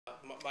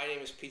My name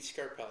is Pete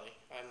Scarpelli.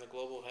 I'm the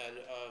global head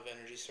of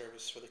energy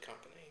service for the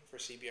company, for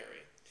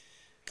CBRE.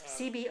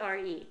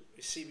 CBRE.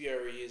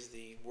 CBRE is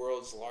the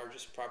world's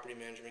largest property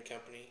management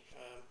company.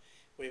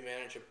 We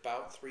manage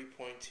about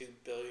 3.2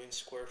 billion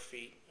square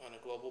feet on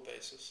a global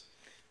basis.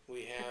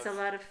 We have. It's a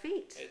lot of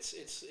feet.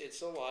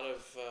 It's a lot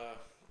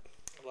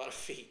of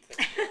feet.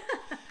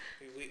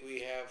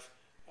 we have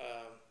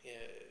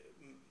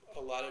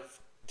a lot of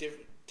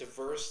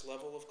diverse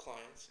level of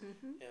clients.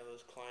 Mm-hmm.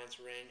 Those clients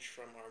range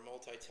from our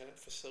multi-tenant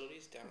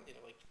facilities down,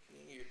 like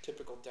your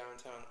typical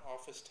downtown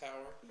office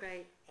tower,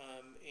 Right.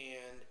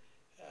 And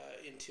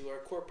into our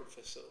corporate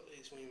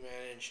facilities. We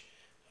manage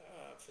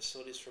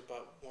facilities for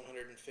about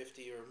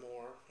 150 or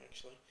more,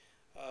 actually,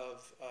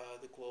 of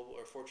the global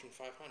or Fortune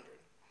 500,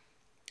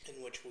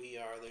 in which we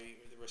are the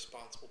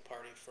responsible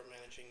party for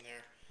managing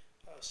their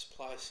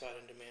supply side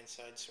and demand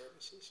side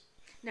services.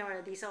 Now,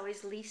 are these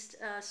always leased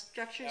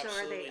structures,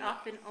 Absolutely or are they not.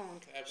 often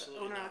owned?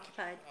 Absolutely owner not.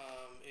 occupied?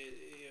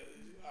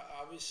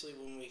 Obviously,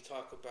 when we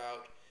talk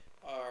about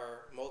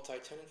our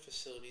multi-tenant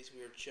facilities,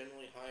 we are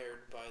generally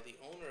hired by the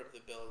owner of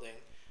the building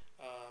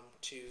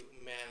to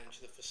manage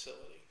the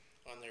facility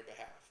on their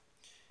behalf.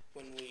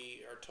 When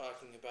we are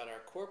talking about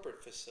our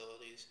corporate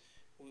facilities,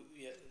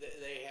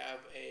 they have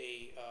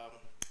a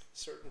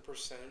certain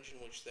percentage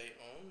in which they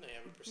own, they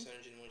have a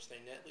percentage in which they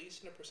net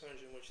lease, and a percentage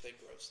in which they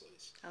gross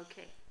lease.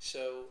 Okay.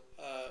 So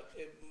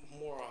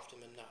more often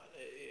than not.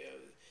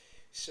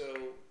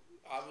 So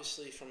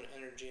obviously from an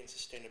energy and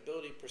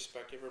sustainability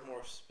perspective, or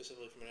more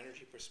specifically from an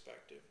energy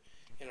perspective,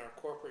 in our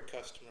corporate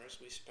customers,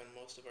 we spend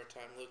most of our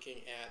time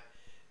looking at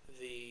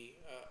the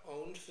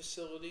owned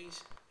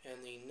facilities and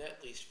the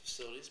net leased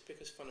facilities,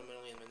 because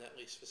fundamentally in the net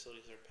leased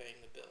facilities they're paying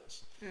the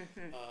bills.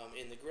 Mm-hmm.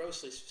 In the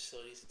gross lease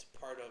facilities, it's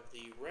part of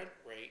the rent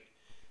rate,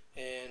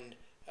 and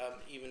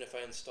even if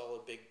I install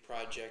a big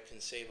project and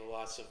save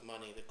lots of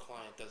money, the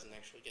client doesn't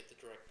actually get the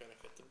direct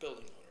benefit. The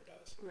building owner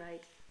does.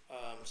 Right.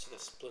 So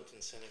the split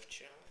incentive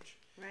challenge.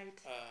 Right.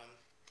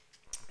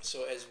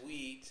 So as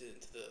to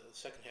the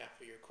second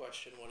half of your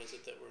question, what is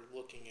it that we're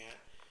looking at?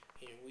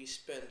 We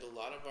spend a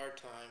lot of our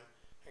time,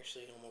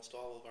 actually almost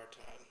all of our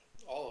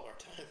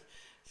time,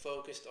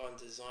 focused on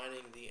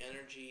designing the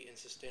energy and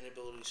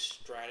sustainability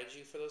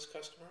strategy for those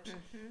customers.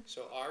 Mm-hmm.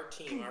 So our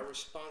team, our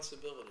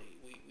responsibility,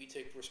 we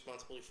take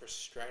responsibility for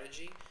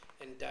strategy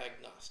and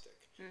diagnostic.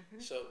 Mm-hmm.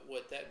 So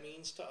what that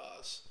means to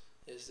us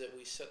is that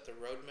we set the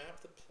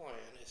roadmap, the plan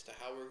as to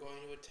how we're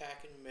going to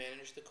attack and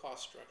manage the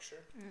cost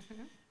structure.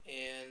 Mm-hmm.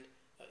 And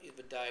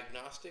the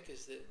diagnostic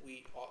is that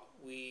we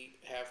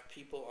have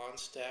people on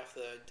staff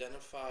that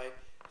identify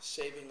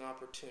saving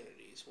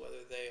opportunities,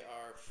 whether they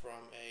are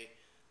from a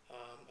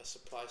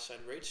supply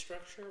side rate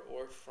structure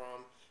or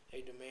from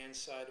a demand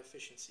side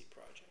efficiency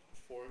project.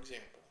 For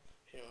example,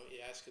 you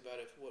ask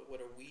about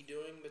what are we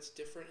doing that's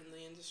different in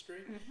the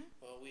industry? Mm-hmm.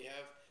 Well,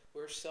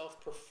 we're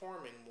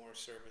self-performing more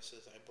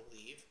services, I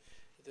believe,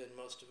 than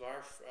most of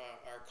our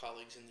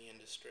colleagues in the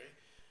industry,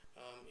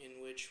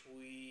 in which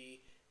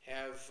we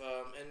have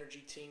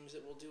energy teams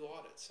that will do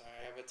audits.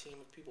 I have a team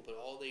of people, but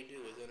all they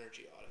do is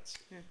energy audits.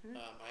 Mm-hmm.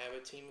 I have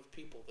a team of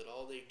people that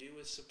all they do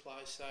is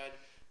supply side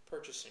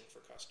purchasing for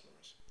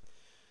customers.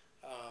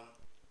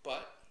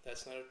 But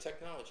that's not a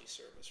technology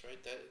service, right?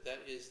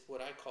 That is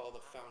what I call the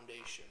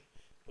foundation.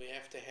 We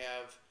have to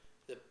have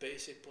the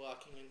basic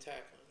blocking and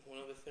tackling. One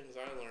of the things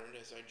I learned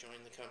as I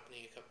joined the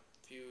company a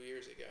few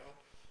years ago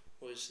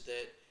was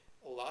that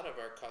a lot of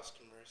our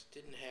customers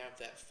didn't have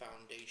that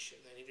foundation.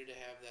 They needed to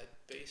have that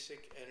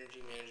basic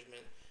energy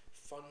management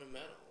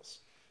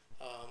fundamentals.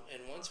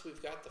 And once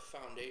we've got the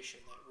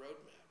foundation, that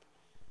roadmap,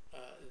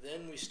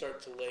 then we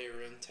start to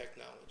layer in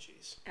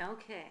technologies.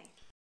 Okay.